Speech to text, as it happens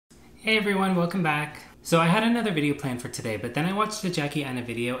Hey everyone, welcome back. So I had another video planned for today, but then I watched a Jackie Aina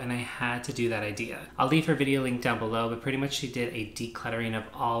video and I had to do that idea. I'll leave her video link down below, but pretty much she did a decluttering of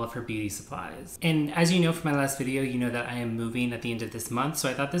all of her beauty supplies. And as you know from my last video, you know that I am moving at the end of this month, so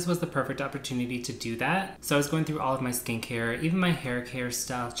I thought this was the perfect opportunity to do that. So I was going through all of my skincare, even my hair care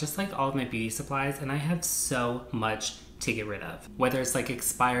stuff, just like all of my beauty supplies, and I have so much to get rid of. Whether it's like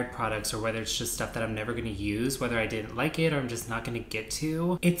expired products or whether it's just stuff that I'm never gonna use, whether I didn't like it or I'm just not gonna get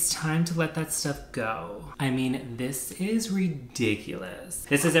to, it's time to let that stuff go. I mean, this is ridiculous.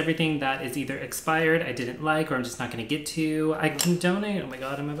 This is everything that is either expired, I didn't like, or I'm just not gonna get to. I can donate, oh my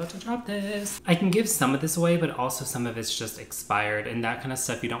god, I'm about to drop this. I can give some of this away, but also some of it's just expired, and that kind of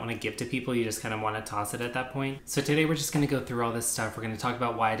stuff you don't wanna give to people, you just kind of wanna toss it at that point. So today we're just gonna go through all this stuff. We're gonna talk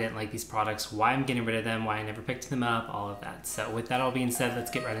about why I didn't like these products, why I'm getting rid of them, why I never picked them up, all of that. So with that all being said,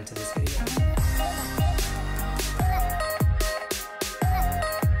 let's get right into this video.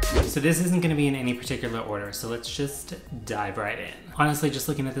 So this isn't going to be in any particular order, so let's just dive right in. Honestly, just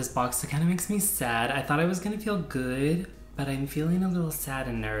looking at this box, it kind of makes me sad. I thought I was going to feel good, but I'm feeling a little sad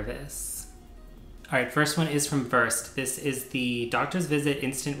and nervous. Alright, first one is from Versed. This is the Doctor's Visit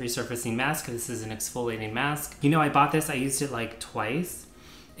Instant Resurfacing Mask. This is an exfoliating mask. You know, I bought this, I used it like twice.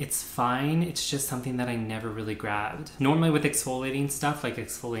 It's fine, it's just something that I never really grabbed. Normally with exfoliating stuff, like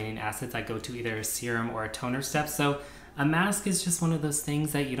exfoliating acids, I go to either a serum or a toner step, so a mask is just one of those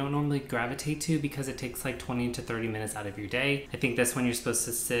things that you don't normally gravitate to because it takes like 20 to 30 minutes out of your day. I think this one you're supposed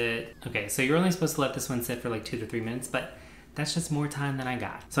to sit, okay, so you're only supposed to let this one sit for like 2 to 3 minutes, but that's just more time than I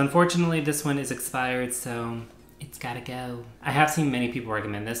got. So unfortunately this one is expired, so it's gotta go. I have seen many people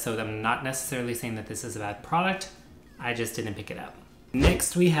recommend this, so I'm not necessarily saying that this is a bad product, I just didn't pick it up.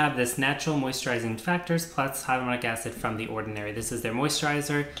 Next, we have this Natural Moisturizing Factors plus Hyaluronic Acid from The Ordinary. This is their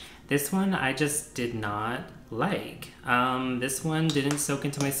moisturizer. This one I just did not like. This one didn't soak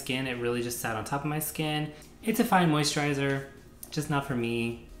into my skin. It really just sat on top of my skin. It's a fine moisturizer, just not for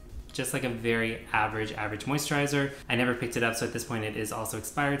me. Just like a very average moisturizer. I never picked it up, so at this point it is also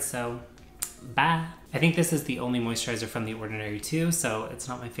expired, so bye. I think this is the only moisturizer from The Ordinary too, so it's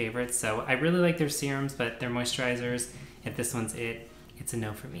not my favorite. So I really like their serums, but their moisturizers, if this one's it, it's a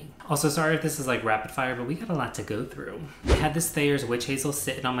no for me. Also, sorry if this is like rapid fire, but we got a lot to go through. I had this Thayer's Witch Hazel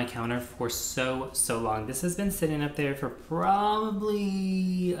sitting on my counter for so long. This has been sitting up there for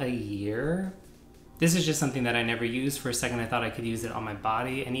probably a year. This is just something that I never used. For a second, I thought I could use it on my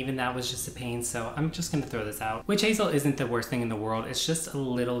body, and even that was just a pain, so I'm just gonna throw this out. Witch Hazel isn't the worst thing in the world. It's just a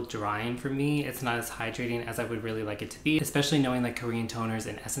little drying for me. It's not as hydrating as I would really like it to be, especially knowing like Korean toners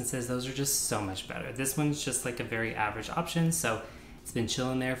and essences. Those are just so much better. This one's just like a very average option, so it's been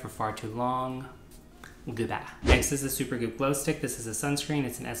chilling there for far too long. Goodbye. Next is the Super Goop Glow Stick. This is a sunscreen.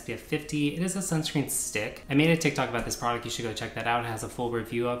 It's an SPF 50. It is a sunscreen stick. I made a TikTok about this product. You should go check that out. It has a full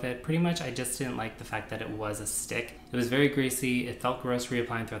review of it. Pretty much, I just didn't like the fact that it was a stick. It was very greasy. It felt gross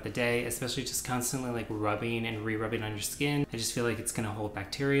reapplying throughout the day, especially just constantly like rubbing and re-rubbing on your skin. I just feel like it's gonna hold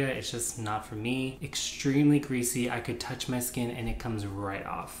bacteria. It's just not for me. Extremely greasy. I could touch my skin and it comes right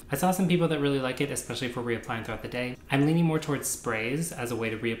off. I saw some people that really like it, especially for reapplying throughout the day. I'm leaning more towards sprays as a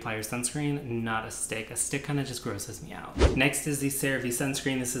way to reapply your sunscreen, not a stick. A stick kind of just grosses me out. Next is the CeraVe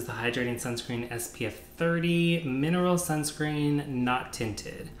sunscreen. This is the hydrating sunscreen SPF 30 mineral sunscreen, not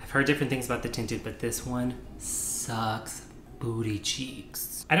tinted. I've heard different things about the tinted, but this one sucks booty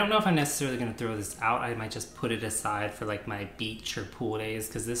cheeks. I don't know if I'm necessarily gonna throw this out. I might just put it aside for like my beach or pool days,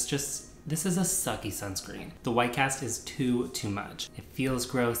 because this is a sucky sunscreen. The white cast is too much. It feels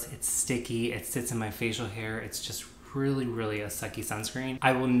gross, it's sticky, it sits in my facial hair, it's just really a sucky sunscreen.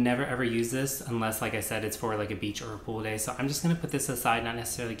 I will never ever use this unless, like I said, it's for like a beach or a pool day. So I'm just gonna put this aside, not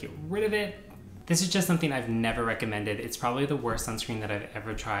necessarily get rid of it. This is just something I've never recommended. It's probably the worst sunscreen that I've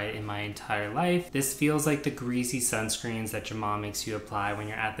ever tried in my entire life. This feels like the greasy sunscreens that your mom makes you apply when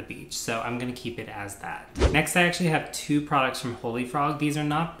you're at the beach. So I'm gonna keep it as that. Next, I actually have 2 products from Holy Frog. These are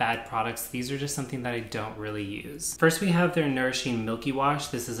not bad products. These are just something that I don't really use. First, we have their Nourishing Milky Wash.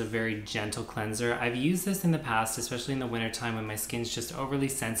 This is a very gentle cleanser. I've used this in the past, especially in the wintertime when my skin's just overly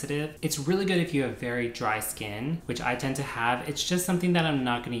sensitive. It's really good if you have very dry skin, which I tend to have. It's just something that I'm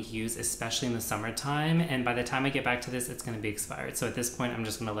not gonna use, especially in the summertime, and by the time I get back to this, it's gonna be expired. So at this point, I'm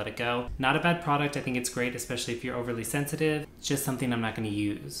just gonna let it go. Not a bad product. I think it's great, especially if you're overly sensitive. It's just something I'm not gonna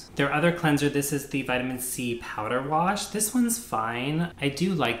use. Their other cleanser, this is the Vitamin C Powder Wash. This one's fine. I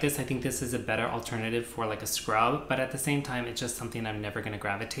do like this. I think this is a better alternative for like a scrub, but at the same time, it's just something I'm never gonna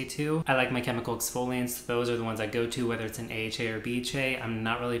gravitate to. I like my chemical exfoliants. Those are the ones I go to, whether it's an AHA or BHA. I'm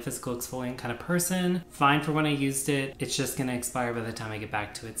not really a physical exfoliant kind of person. Fine for when I used it. It's just gonna expire by the time I get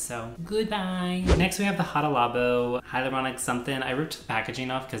back to it, so goodbye. Bye. Next we have the Hada Labo hyaluronic something. I ripped the packaging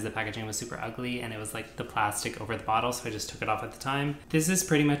off because the packaging was super ugly and it was like the plastic over the bottle, so I just took it off at the time. This is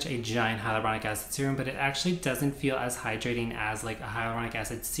pretty much a giant hyaluronic acid serum, but it actually doesn't feel as hydrating as like a hyaluronic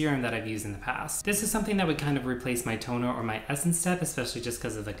acid serum that I've used in the past. This is something that would kind of replace my toner or my essence step, especially just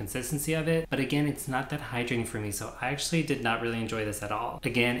because of the consistency of it. But again, it's not that hydrating for me, so I actually did not really enjoy this at all.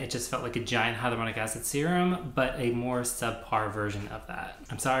 Again, it just felt like a giant hyaluronic acid serum, but a more subpar version of that.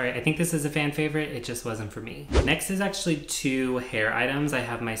 I'm sorry, I think this is a fan favorite, it just wasn't for me. Next is actually two hair items. I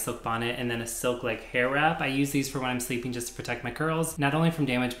have my silk bonnet and then a silk like hair wrap. I use these for when I'm sleeping just to protect my curls, not only from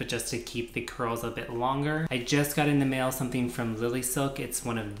damage, but just to keep the curls a bit longer. I just got in the mail something from Lily Silk. It's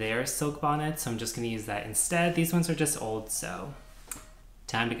one of their silk bonnets, so I'm just gonna use that instead. These ones are just old, so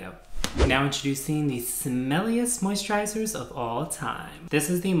time to go. Now introducing the smelliest moisturizers of all time. This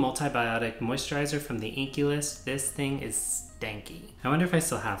is the Multibiotic Moisturizer from the Inky List. This thing is stanky. I wonder if I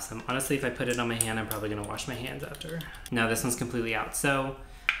still have some. Honestly, if I put it on my hand, I'm probably gonna wash my hands after. No, this one's completely out. So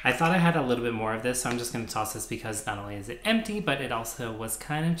I thought I had a little bit more of this, so I'm just gonna toss this because not only is it empty, but it also was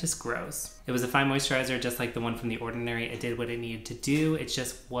kind of just gross. It was a fine moisturizer, just like the one from The Ordinary. It did what it needed to do. It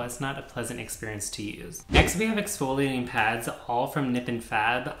just was not a pleasant experience to use. Next, we have exfoliating pads, all from Nip and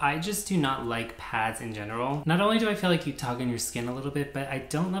Fab. I just do not like pads in general. Not only do I feel like you tug on your skin a little bit, but I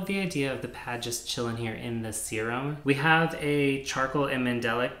don't love the idea of the pad just chilling here in the serum. We have a charcoal and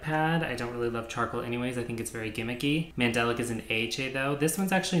mandelic pad. I don't really love charcoal anyways. I think it's very gimmicky. Mandelic is an AHA though. This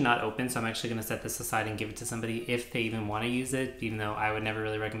one's actually not open, so I'm actually gonna set this aside and give it to somebody if they even wanna use it, even though I would never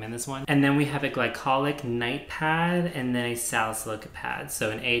really recommend this one. And then we have a glycolic night pad and then a salicylic pad,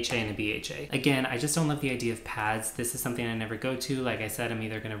 so an AHA and a BHA. Again, I just don't love the idea of pads. This is something I never go to. Like I said, I'm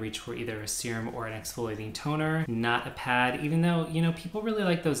either going to reach for either a serum or an exfoliating toner, not a pad, even though, you know, people really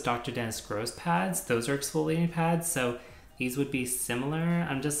like those Dr. Dennis Gross pads. Those are exfoliating pads, so these would be similar.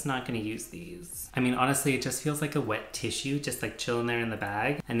 I'm just not going to use these. I mean, honestly, it just feels like a wet tissue, just like chilling there in the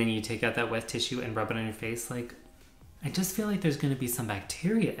bag, and then you take out that wet tissue and rub it on your face. Like, I just feel like there's gonna be some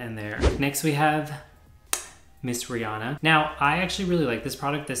bacteria in there. Next we have Miss Rihanna. Now, I actually really like this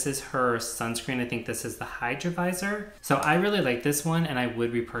product. This is her sunscreen. I think this is the Hydra Visor. So I really like this one and I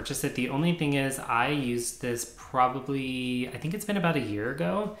would repurchase it. The only thing is I used this probably, I think it's been about a year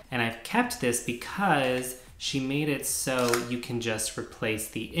ago, and I've kept this because she made it so you can just replace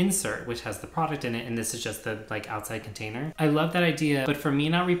the insert, which has the product in it, and this is just the like outside container. I love that idea, but for me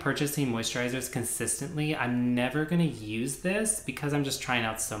not repurchasing moisturizers consistently, I'm never gonna use this because I'm just trying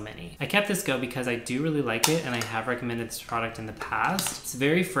out so many. I kept this go because I do really like it and I have recommended this product in the past. It's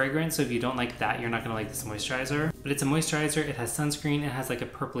very fragrant, so if you don't like that, you're not gonna like this moisturizer. But it's a moisturizer, it has sunscreen, it has like a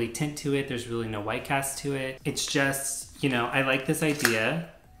purpley tint to it, there's really no white cast to it. It's just, you know, I like this idea.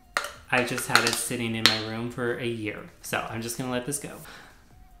 I just had it sitting in my room for a year. So I'm just gonna let this go.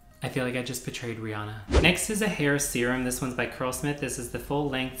 I feel like I just betrayed Rihanna. Next is a hair serum. This one's by Curlsmith. This is the full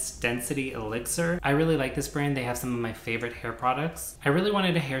length density elixir. I really like this brand. They have some of my favorite hair products. I really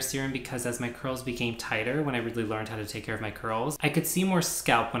wanted a hair serum because as my curls became tighter, when I really learned how to take care of my curls, I could see more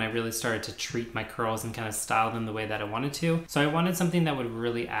scalp when I really started to treat my curls and kind of style them the way that I wanted to. So I wanted something that would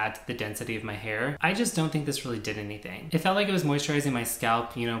really add to the density of my hair. I just don't think this really did anything. It felt like it was moisturizing my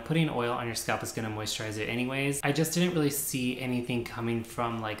scalp. You know, putting oil on your scalp is gonna moisturize it anyways. I just didn't really see anything coming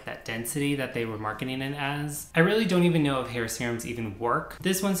from like that density that they were marketing it as. I really don't even know if hair serums even work.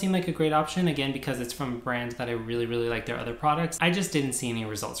 This one seemed like a great option, again, because it's from a brand that I really like their other products. I just didn't see any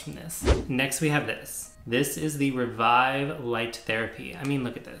results from this. Next we have this. This is the Revive Light Therapy. I mean,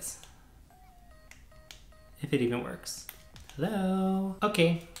 look at this. If it even works. Hello?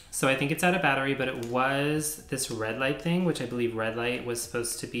 Okay, so I think it's out of battery, but it was this red light thing, which I believe red light was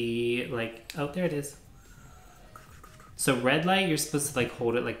supposed to be like, oh, there it is. So red light, you're supposed to like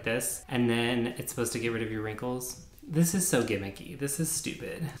hold it like this, and then it's supposed to get rid of your wrinkles. This is so gimmicky. This is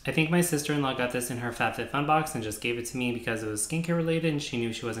stupid. I think my sister-in-law got this in her FabFitFun box and just gave it to me because it was skincare related and she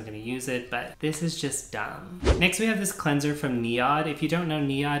knew she wasn't going to use it, but this is just dumb. Next we have this cleanser from Niod. If you don't know,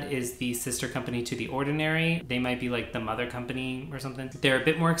 Niod is the sister company to The Ordinary. They might be like the mother company or something. They're a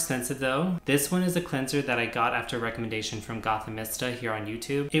bit more expensive though. This one is a cleanser that I got after a recommendation from Gothamista here on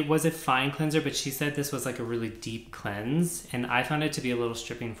YouTube. It was a fine cleanser, but she said this was like a really deep cleanse, and I found it to be a little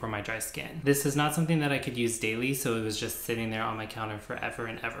stripping for my dry skin. This is not something that I could use daily, so it was just sitting there on my counter forever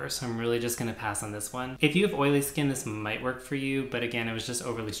and ever, so I'm really just gonna pass on this one. If you have oily skin, this might work for you, but again, it was just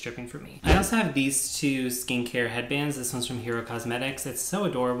overly stripping for me. I also have these two skincare headbands. This one's from Hero Cosmetics. It's so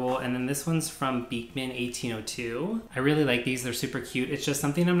adorable, and then this one's from Beekman 1802. I really like these. They're super cute. It's just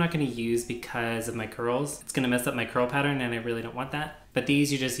something I'm not gonna use because of my curls. It's gonna mess up my curl pattern, and I really don't want that. But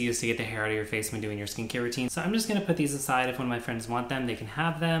these you just use to get the hair out of your face when doing your skincare routine. So I'm just gonna put these aside. If one of my friends want them, they can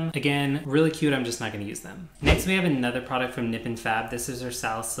have them. Again, really cute, I'm just not gonna use them. Next we have another product from Nip and Fab. This is their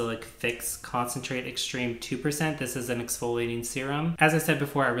Salicylic Fix Concentrate Extreme 2%. This is an exfoliating serum. As I said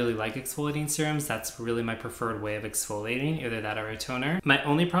before, I really like exfoliating serums. That's really my preferred way of exfoliating, either that or a toner. My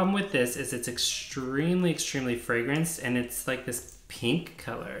only problem with this is it's extremely fragranced, and it's like this pink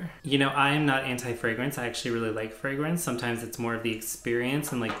color. You know, I am not anti-fragrance. I actually really like fragrance. Sometimes it's more of the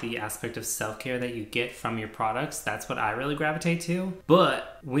experience and like the aspect of self-care that you get from your products. That's what I really gravitate to.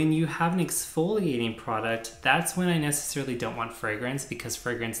 But when you have an exfoliating product, that's when I necessarily don't want fragrance, because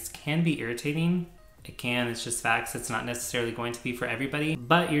fragrance can be irritating. It can, it's just facts. It's not necessarily going to be for everybody,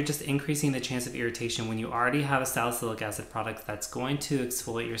 but you're just increasing the chance of irritation when you already have a salicylic acid product that's going to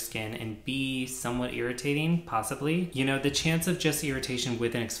exfoliate your skin and be somewhat irritating, possibly. You know, the chance of just irritation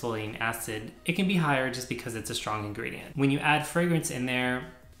with an exfoliating acid, it can be higher just because it's a strong ingredient. When you add fragrance in there,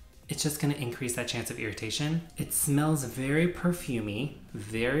 it's just gonna increase that chance of irritation. It smells very perfumey,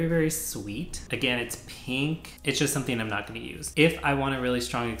 very sweet. Again, it's pink. It's just something I'm not gonna use. If I want a really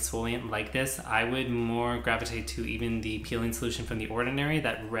strong exfoliant like this, I would more gravitate to even the peeling solution from The Ordinary,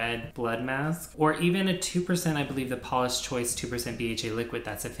 that red blood mask, or even a 2%, I believe the Paula's Choice 2% BHA liquid.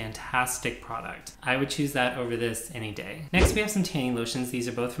 That's a fantastic product. I would choose that over this any day. Next, we have some tanning lotions. These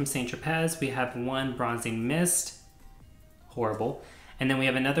are both from Saint Tropez. We have one bronzing mist, horrible. And then we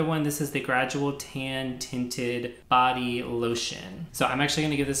have another one. This is the Gradual Tan Tinted Body Lotion. So I'm actually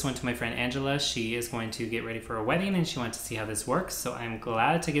gonna give this one to my friend Angela. She is going to get ready for a wedding and she wants to see how this works. So I'm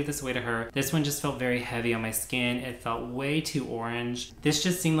glad to give this away to her. This one just felt very heavy on my skin. It felt way too orange. This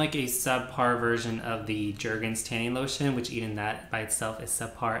just seemed like a subpar version of the Jergens tanning lotion, which even that by itself is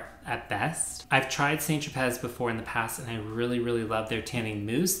subpar at best. I've tried Saint Tropez before in the past and I really love their tanning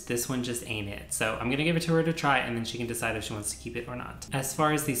mousse. This one just ain't it. So I'm gonna give it to her to try and then she can decide if she wants to keep it or not. As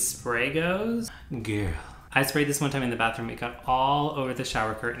far as the spray goes, girl, I sprayed this one time in the bathroom. It got all over the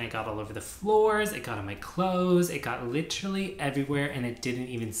shower curtain. It got all over the floors. It got on my clothes. It got literally everywhere and it didn't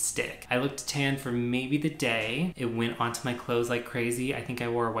even stick. I looked tan for maybe the day. It went onto my clothes like crazy. I think I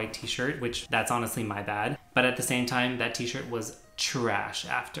wore a white t-shirt, which that's honestly my bad. But at the same time, that t-shirt was trash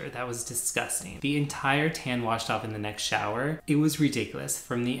after. That was disgusting. The entire tan washed off in the next shower. It was ridiculous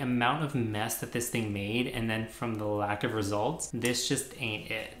from the amount of mess that this thing made and then from the lack of results. This just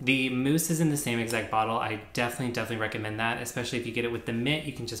ain't it. The mousse is in the same exact bottle. I definitely recommend that, especially if you get it with the mitt.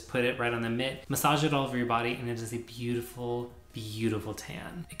 You can just put it right on the mitt, massage it all over your body, and it is a beautiful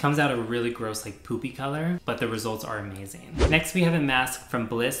tan. It comes out a really gross like poopy color, but the results are amazing. Next we have a mask from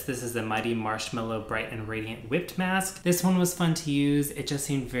Bliss. This is the Mighty Marshmallow Bright and Radiant Whipped Mask. This one was fun to use. It just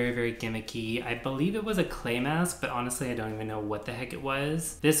seemed very gimmicky. I believe it was a clay mask, but honestly I don't even know what the heck it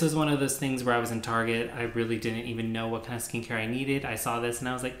was. This was one of those things where I was in Target. I really didn't even know what kind of skincare I needed. I saw this and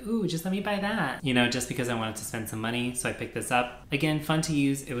I was like, ooh, just let me buy that. You know, just because I wanted to spend some money, so I picked this up. Again, fun to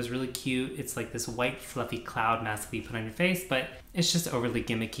use. It was really cute. It's like this white fluffy cloud mask that you put on your face, but it's just overly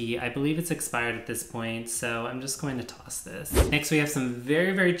gimmicky. I believe it's expired at this point, so I'm just going to toss this. Next, we have some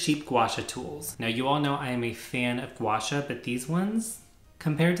very cheap gua sha tools. Now, you all know I am a fan of gua sha, but these ones,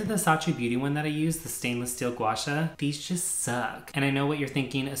 compared to the Saatchi Beauty one that I use, the stainless steel gua sha, these just suck. And I know what you're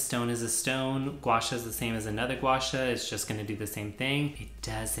thinking, a stone is a stone, gua sha is the same as another gua sha, it's just gonna do the same thing. It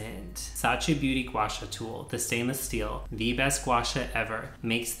doesn't. Saatchi Beauty gua sha tool, the stainless steel, the best gua sha ever,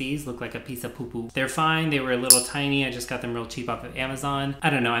 makes these look like a piece of poo-poo. They're fine, they were a little tiny, I just got them real cheap off of Amazon. I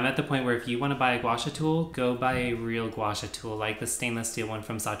don't know, I'm at the point where if you wanna buy a gua sha tool, go buy a real gua sha tool, like the stainless steel one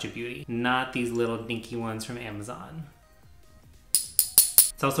from Saatchi Beauty, not these little dinky ones from Amazon.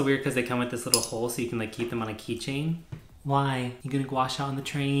 It's also weird because they come with this little hole so you can like keep them on a keychain. Why? You gonna gua sha on the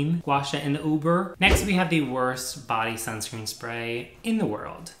train? Gua sha in the Uber? Next we have the worst body sunscreen spray in the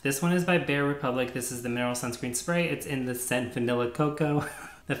world. This one is by Bare Republic. This is the mineral sunscreen spray. It's in the scent Vanilla Cocoa.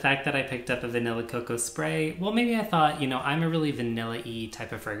 The fact that I picked up a vanilla cocoa spray, well, maybe I thought, you know, I'm a really vanilla-y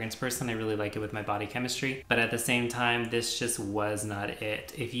type of fragrance person. I really like it with my body chemistry. But at the same time, this just was not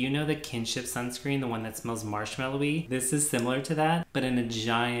it. If you know the Kinship sunscreen, the one that smells marshmallowy, this is similar to that, but in a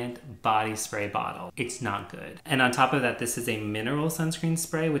giant body spray bottle. It's not good. And on top of that, this is a mineral sunscreen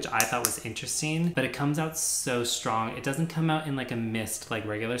spray, which I thought was interesting, but it comes out so strong. It doesn't come out in like a mist like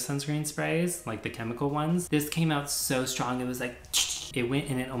regular sunscreen sprays, like the chemical ones. This came out so strong, it was like, it went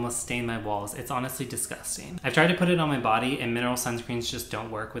in and it almost stained my walls. It's honestly disgusting. I've tried to put it on my body and mineral sunscreens just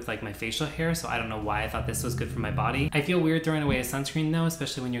don't work with like my facial hair, so I don't know why I thought this was good for my body. I feel weird throwing away a sunscreen though,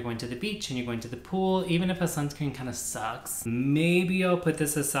 especially when you're going to the beach and you're going to the pool. Even if a sunscreen kind of sucks, maybe I'll put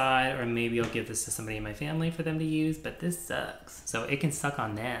this aside, or maybe I'll give this to somebody in my family for them to use, but this sucks. So it can suck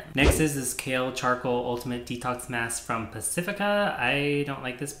on them. Next is this Kale Charcoal Ultimate Detox Mask from Pacifica. I don't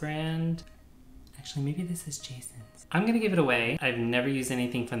like this brand. Actually, maybe this is Jason's. I'm gonna give it away. I've never used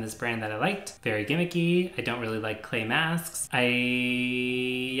anything from this brand that I liked. Very gimmicky. I don't really like clay masks.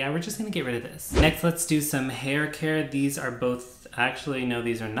 Yeah, we're just gonna get rid of this. Next, let's do some hair care. These are both, actually, no,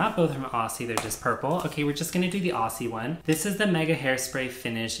 these are not both from Aussie. They're just purple. Okay, we're just gonna do the Aussie one. This is the Mega Hairspray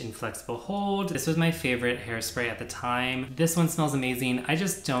Finish in Flexible Hold. This was my favorite hairspray at the time. This one smells amazing. I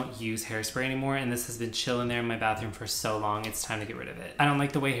just don't use hairspray anymore, and this has been chilling there in my bathroom for so long. It's time to get rid of it. I don't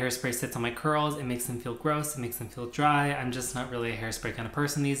like the way hairspray sits on my curls. It makes them feel gross. It makes them feel dry. I'm just not really a hairspray kind of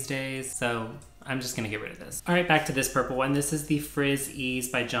person these days, so I'm just gonna get rid of this. All right, back to this purple one. This is the Frizz Ease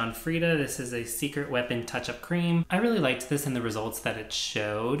by John Frieda. This is a Secret Weapon touch-up cream. I really liked this and the results that it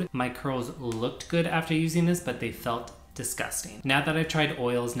showed. My curls looked good after using this, but they felt disgusting. Now that I've tried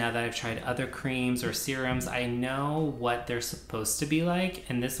oils, now that I've tried other creams or serums, I know what they're supposed to be like,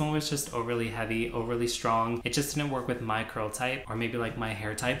 and this one was just overly heavy, overly strong. It just didn't work with my curl type, or maybe like my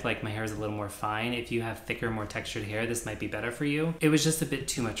hair type. Like my hair is a little more fine. If you have thicker, more textured hair, this might be better for you. It was just a bit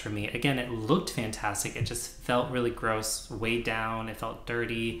too much for me. Again, it looked fantastic. It just felt really gross, weighed down. It felt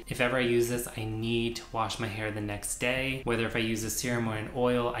dirty. If ever I use this, I need to wash my hair the next day. Whether if I use a serum or an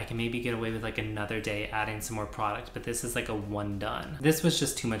oil, I can maybe get away with like another day adding some more product, but this is like a one done. This was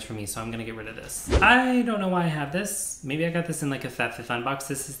just too much for me, so I'm gonna get rid of this. I don't know why I have this. Maybe I got this in like a FabFitFun box.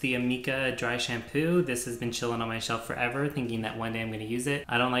 This is the Amika dry shampoo. This has been chilling on my shelf forever, thinking that one day I'm gonna use it.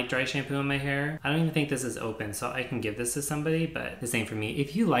 I don't like dry shampoo in my hair. I don't even think this is open, so I can give this to somebody, but this ain't for me.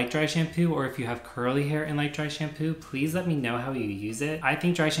 If you like dry shampoo, or if you have curly hair and like dry shampoo, please let me know how you use it. I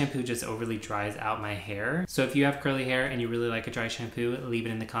think dry shampoo just overly dries out my hair. So if you have curly hair and you really like a dry shampoo, leave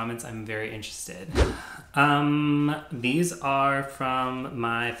it in the comments. I'm very interested. These are from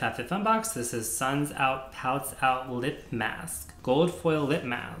my FabFitFun box. This is Suns Out, Pouts Out Lip Mask. Gold foil lip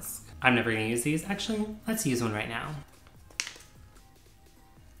mask. I'm never gonna use these. Actually, let's use one right now.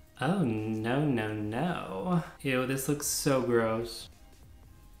 Oh, no, no, no. Ew, this looks so gross.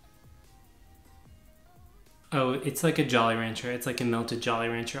 Oh, it's like a Jolly Rancher. It's like a melted Jolly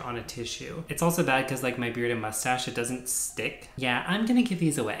Rancher on a tissue. It's also bad because like my beard and mustache, it doesn't stick. Yeah, I'm gonna give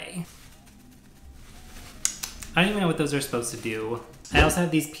these away. I don't even know what those are supposed to do. I also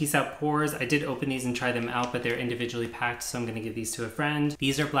have these Peace Out Pores. I did open these and try them out, but they're individually packed, so I'm gonna give these to a friend.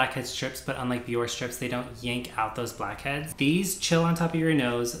 These are blackhead strips, but unlike Biore strips, they don't yank out those blackheads. These chill on top of your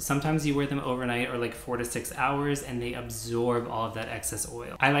nose. Sometimes you wear them overnight or like 4 to 6 hours, and they absorb all of that excess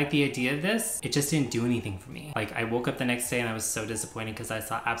oil. I like the idea of this. It just didn't do anything for me. Like I woke up the next day and I was so disappointed because I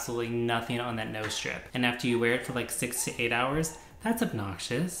saw absolutely nothing on that nose strip. And after you wear it for like 6 to 8 hours, that's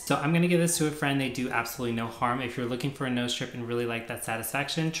obnoxious. So I'm gonna give this to a friend. They do absolutely no harm. If you're looking for a nose strip and really like that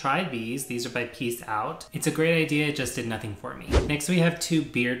satisfaction, try these. These are by Peace Out. It's a great idea, it just did nothing for me. Next we have 2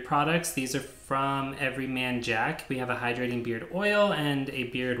 beard products. These are from Everyman Jack. We have a hydrating beard oil and a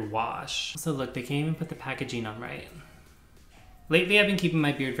beard wash. So look, they can't even put the packaging on right. Lately, I've been keeping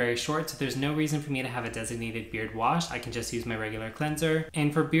my beard very short, so there's no reason for me to have a designated beard wash. I can just use my regular cleanser.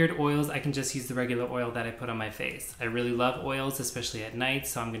 And for beard oils, I can just use the regular oil that I put on my face. I really love oils, especially at night,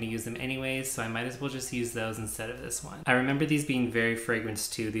 so I'm gonna use them anyways, so I might as well just use those instead of this one. I remember these being very fragrant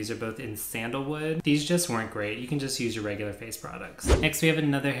too. These are both in sandalwood. These just weren't great. You can just use your regular face products. Next, we have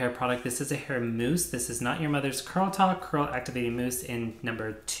another hair product. This is a hair mousse. This is Not Your Mother's Curl Talk Curl Activating Mousse in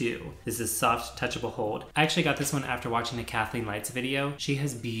number 2. This is Soft Touchable Hold. I actually got this one after watching the Kathleen Lights video. She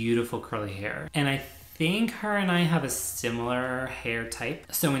has beautiful curly hair, and I think her and I have a similar hair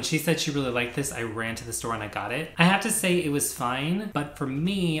type. So when she said she really liked this, I ran to the store and I got it. I have to say it was fine, but for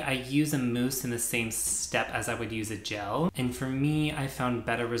me, I use a mousse in the same step as I would use a gel. And for me, I found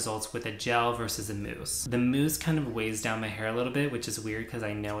better results with a gel versus a mousse. The mousse kind of weighs down my hair a little bit, which is weird because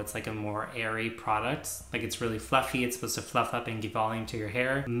I know it's like a more airy product. Like it's really fluffy. It's supposed to fluff up and give volume to your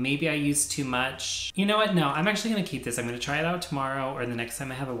hair. Maybe I use too much. You know what? No, I'm actually gonna keep this. I'm gonna try it out tomorrow or the next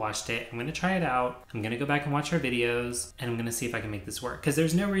time I haven't washed it. I'm gonna try it out. I'm gonna go back and watch her videos, and I'm gonna see if I can make this work, because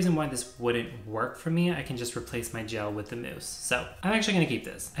there's no reason why this wouldn't work for me. I can just replace my gel with the mousse. So I'm actually gonna keep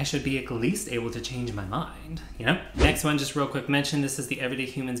this. I should be at least able to change my mind, you know? Next one, just real quick mention, this is the Everyday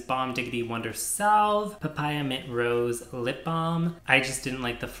Humans Balm Diggity Wonder Salve Papaya Mint Rose Lip Balm. I just didn't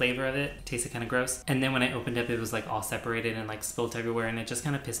like the flavor of it. It tasted kind of gross. And then when I opened up, it was like all separated and like spilt everywhere, and it just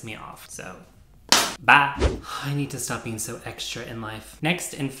kind of pissed me off. So Bye. I need to stop being so extra in life.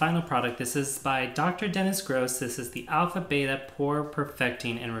 Next and final product, this is by Dr. Dennis Gross. This is the Alpha Beta Pore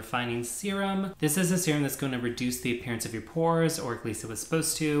Perfecting and Refining Serum. This is a serum that's going to reduce the appearance of your pores, or at least it was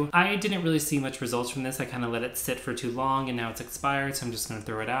supposed to. I didn't really see much results from this. I kind of let it sit for too long and now it's expired, so I'm just going to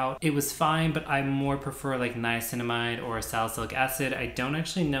throw it out. It was fine, but I more prefer like niacinamide or salicylic acid. I don't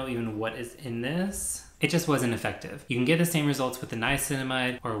actually know even what is in this. It just wasn't effective. You can get the same results with the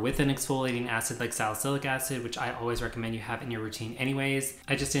niacinamide or with an exfoliating acid like salicylic acid, which I always recommend you have in your routine anyways.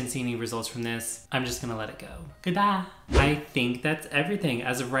 I just didn't see any results from this. I'm just gonna let it go. Goodbye. I think that's everything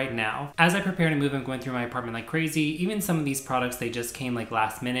as of right now. As I prepare to move, I'm going through my apartment like crazy. Even some of these products, they just came like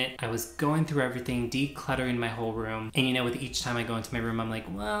last minute. I was going through everything, decluttering my whole room. And you know, with each time I go into my room, I'm like,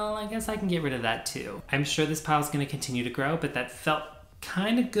 well, I guess I can get rid of that too. I'm sure this pile is gonna continue to grow, but that felt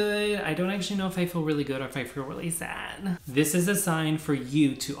kind of good. I don't actually know if I feel really good or if I feel really sad. This is a sign for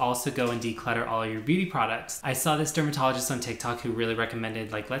you to also go and declutter all your beauty products. I saw this dermatologist on TikTok who really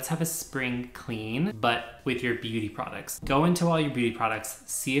recommended, like, let's have a spring clean, but with your beauty products. Go into all your beauty products,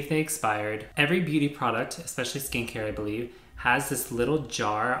 see if they expired. Every beauty product, especially skincare, I believe, has this little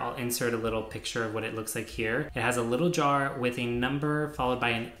jar. I'll insert a little picture of what it looks like here. It has a little jar with a number followed by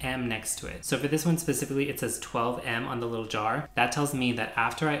an M next to it. So for this one specifically, it says 12M on the little jar. That tells me that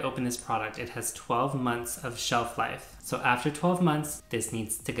after I open this product, it has 12 months of shelf life. So after 12 months, this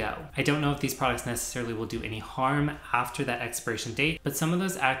needs to go. I don't know if these products necessarily will do any harm after that expiration date, but some of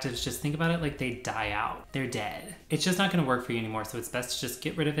those actives, just think about it like they die out. They're dead. It's just not gonna work for you anymore, so it's best to just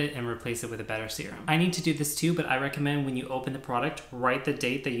get rid of it and replace it with a better serum. I need to do this too, but I recommend when you open the product, write the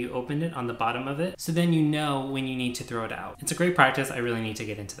date that you opened it on the bottom of it, so then you know when you need to throw it out. It's a great practice. I really need to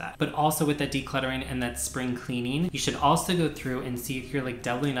get into that. But also with that decluttering and that spring cleaning, you should also go through and see if you're like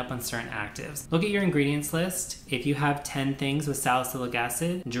doubling up on certain actives. Look at your ingredients list. If you have 10 things with salicylic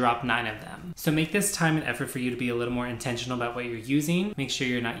acid, drop 9 of them. So make this time and effort for you to be a little more intentional about what you're using. Make sure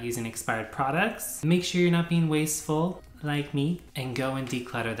you're not using expired products. Make sure you're not being wasteful like me, and go and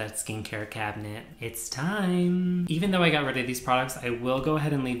declutter that skincare cabinet. It's time. Even though I got rid of these products, I will go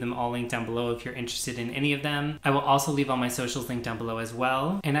ahead and leave them all linked down below if you're interested in any of them. I will also leave all my socials linked down below as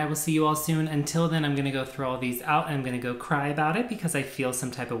well. And I will see you all soon. Until then, I'm gonna go throw all these out and I'm gonna go cry about it because I feel some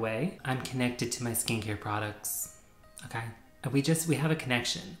type of way. I'm connected to my skincare products. Okay? We have a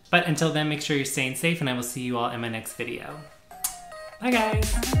connection. But until then, make sure you're staying safe and I will see you all in my next video. Bye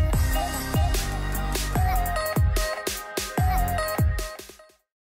guys.